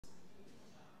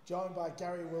Joined by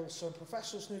Gary Wilson,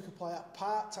 professional snooker player,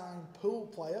 part-time pool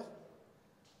player.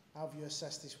 How have you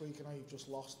assessed this week? I know you've just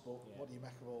lost, but what do you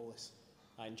make of all this?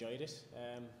 I enjoyed it.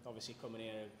 Obviously coming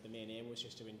here, the main aim was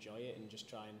just to enjoy it and just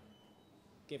try and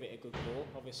give it a good go.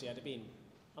 Obviously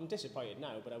I'm disappointed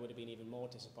now, but I would have been even more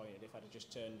disappointed if I'd have just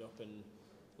turned up and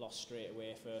lost straight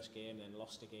away first game, then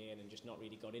lost again and just not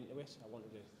really got into it. I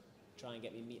wanted to try and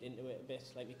get me meat into it a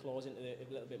bit, like me claws into it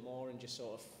a little bit more and just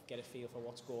sort of get a feel for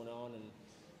what's going on and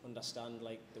understand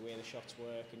like the way the shots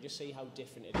work and just see how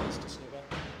different it is to snooker.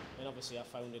 And obviously I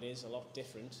found it is a lot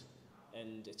different,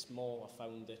 and it's more, I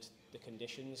found that the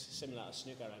conditions, similar to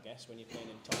snooker I guess, when you're playing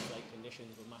in top flight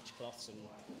conditions with match cloths and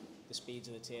the speeds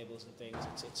of the tables and things,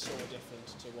 it's so different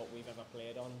to what we've ever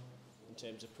played on in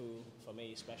terms of pool, for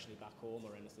me especially back home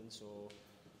or anything. So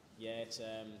yeah, it's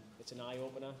an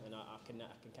eye-opener, and I can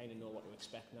kind of know what to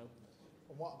expect now.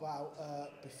 And what about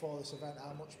before this event?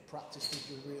 How much practice did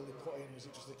you really put in? Was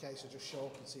it just a case of just show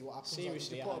up and see what happens?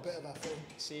 Seriously, like, did you put a bit of effort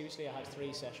in? Seriously, I had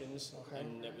 3 sessions,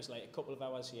 and it was like a couple of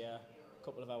hours here, a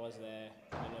couple of hours there,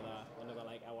 and another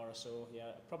like hour or so.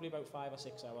 Yeah, probably about 5 or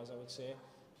 6 hours, I would say.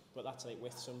 But that's like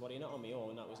with somebody, not on my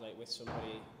own. That was like with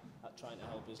somebody trying to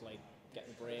help us like get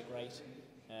the break right.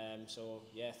 So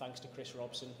yeah, thanks to Chris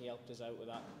Robson, he helped us out with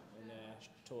that and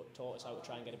taught us how to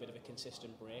try and get a bit of a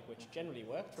consistent break, which generally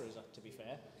worked for us, to be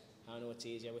fair. I know it's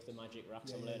easier with the magic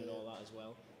racks, I'm learning all that as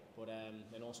well. But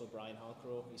and also Brian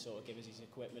Halcrow, he sort of gave us his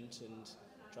equipment and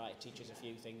tried to teach us a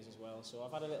few things as well. So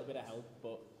I've had a little bit of help,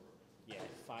 but yeah,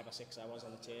 5 or 6 hours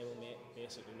on the table, mate,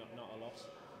 basically not a lot.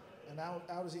 And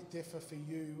how does it differ for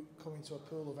you coming to a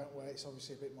pool event where it's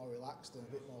obviously a bit more relaxed and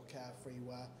a bit more carefree,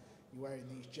 where you're wearing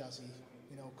these jazzy,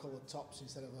 coloured tops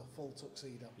instead of a full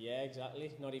tuxedo? Yeah,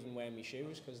 exactly. Not even wearing my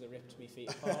shoes because they ripped my feet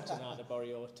apart and I had to borrow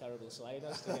your terrible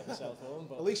sliders to get myself home.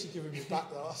 But at least you're giving me back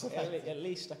though. At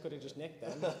least I could have just nicked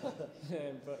them.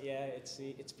 But yeah, it's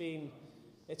been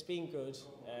good.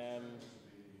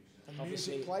 And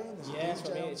music playing? Yeah,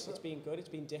 for me it's been good. It's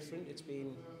been different. It's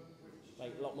been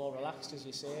like a lot more relaxed, as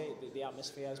you say. The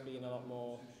atmosphere has been a lot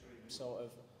more sort of,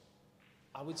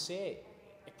 I would say,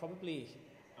 it probably,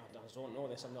 I don't know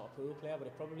this, I'm not a pool player, but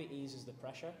it probably eases the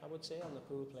pressure, I would say, on the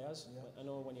pool players. Yeah. I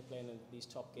know when you're playing in these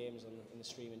top games in the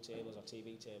streaming tables or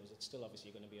TV tables, it's still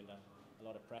obviously going to be under a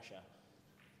lot of pressure.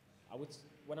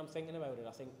 When I'm thinking about it,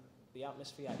 I think the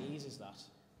atmosphere eases that,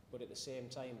 but at the same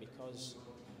time, because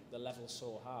the level's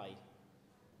so high,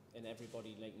 and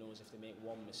everybody knows if they make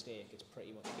one mistake, it's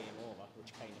pretty much game over,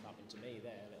 which kind of happened to me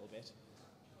there a little bit.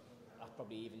 That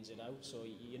probably evens it out. So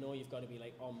you've got to be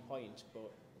like on point,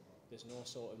 but there's no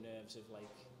sort of nerves of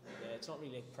like, it's not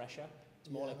really like pressure. It's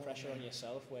more like pressure on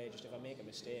yourself, where just if I make a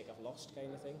mistake, I've lost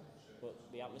kind of thing. But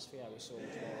the atmosphere was so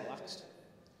much more relaxed.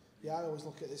 Yeah, I always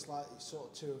look at this like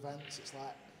sort of 2 events. It's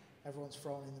like everyone's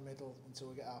thrown in the middle until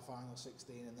we get our final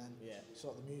 16, and then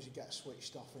sort of the music gets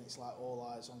switched off and it's like all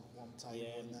eyes on one table.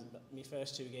 Yeah, and then my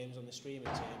first 2 games on the streaming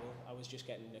table, I was just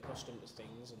getting accustomed to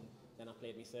things, and then I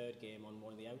played my 3rd game on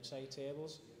one of the outside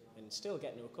tables, and still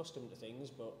getting accustomed to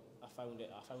things, but I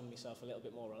found myself a little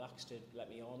bit more relaxed to let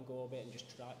my arm go a bit and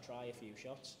just try a few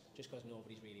shots, just because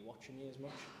nobody's really watching you as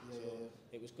much.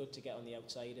 It was good to get on the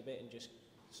outside a bit and just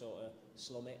sort of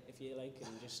slum it, if you like,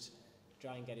 and just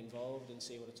try and get involved and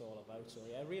see what it's all about. So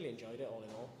yeah, I really enjoyed it all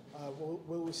in all.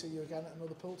 Will we see you again at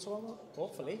another pool tournament?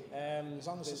 Hopefully. As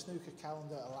long as the snooker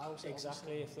calendar allows it.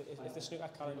 Exactly, if the snooker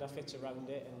calendar fits around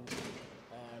it, and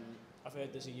I've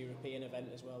heard there's a European event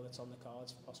as well that's on the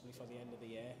cards, possibly for the end of the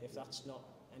year. If that's not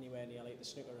anywhere near like the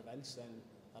snooker events, then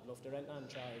I'd love to enter and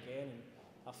try again. And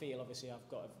I feel obviously I've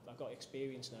got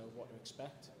experience now of what to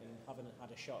expect, and having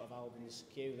had a shot of Albin's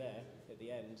cue there at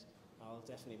the end, I'll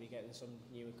definitely be getting some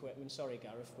new equipment. Sorry,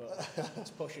 Gareth, but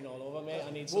it's pushing all over, mate.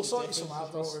 I need some. We'll sort you some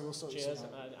out, don't worry. We'll sort you some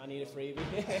out. I need a freebie.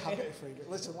 I'll get a freebie.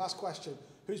 Listen, last question.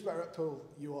 Who's better at pool,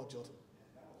 you or Judd?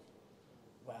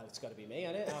 Well, it's got to be me,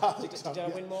 isn't it? Did I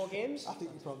win more games? I think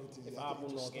you probably did. If I've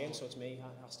won more games, so it's me.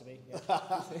 It has to be.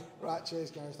 Yeah. Right, cheers,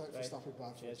 guys. Thanks for stopping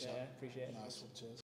by. Cheers, yeah, appreciate it. Nice one, cheers.